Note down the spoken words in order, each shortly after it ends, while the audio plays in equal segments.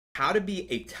how to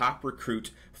be a top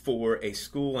recruit for a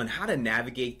school and how to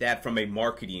navigate that from a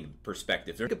marketing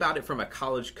perspective. Think about it from a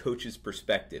college coach's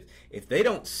perspective. If they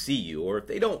don't see you or if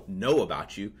they don't know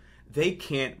about you, they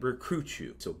can't recruit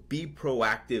you. So be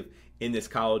proactive in this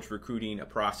college recruiting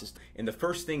process. And the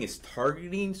first thing is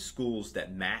targeting schools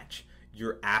that match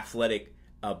your athletic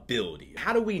ability.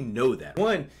 How do we know that?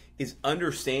 One is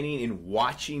understanding and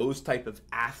watching those type of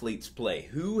athletes play.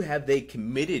 Who have they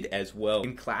committed as well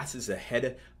in classes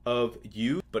ahead of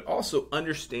you, but also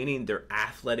understanding their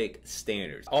athletic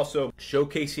standards. Also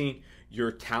showcasing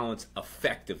your talents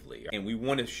effectively. And we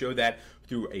want to show that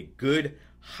through a good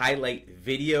highlight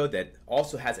video that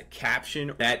also has a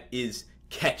caption that is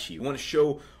catchy. We want to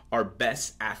show our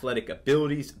best athletic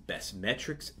abilities, best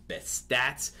metrics, best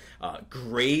stats,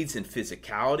 grades, and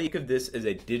physicality. Think of this as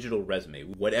a digital resume.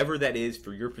 Whatever that is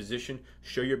for your position,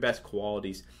 show your best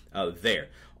qualities there.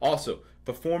 Also,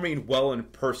 performing well in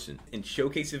person. In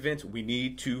showcase events, we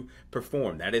need to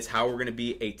perform. That is how we're going to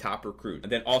be a top recruit.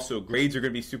 And then also, grades are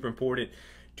going to be super important.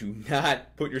 Do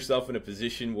not put yourself in a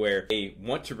position where they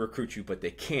want to recruit you, but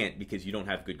they can't because you don't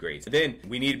have good grades. And then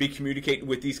we need to be communicating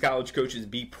with these college coaches,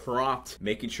 be prompt,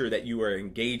 making sure that you are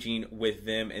engaging with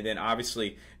them. And then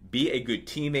obviously be a good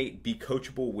teammate, be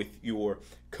coachable with your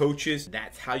coaches.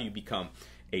 That's how you become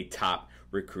a top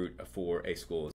recruit for a school.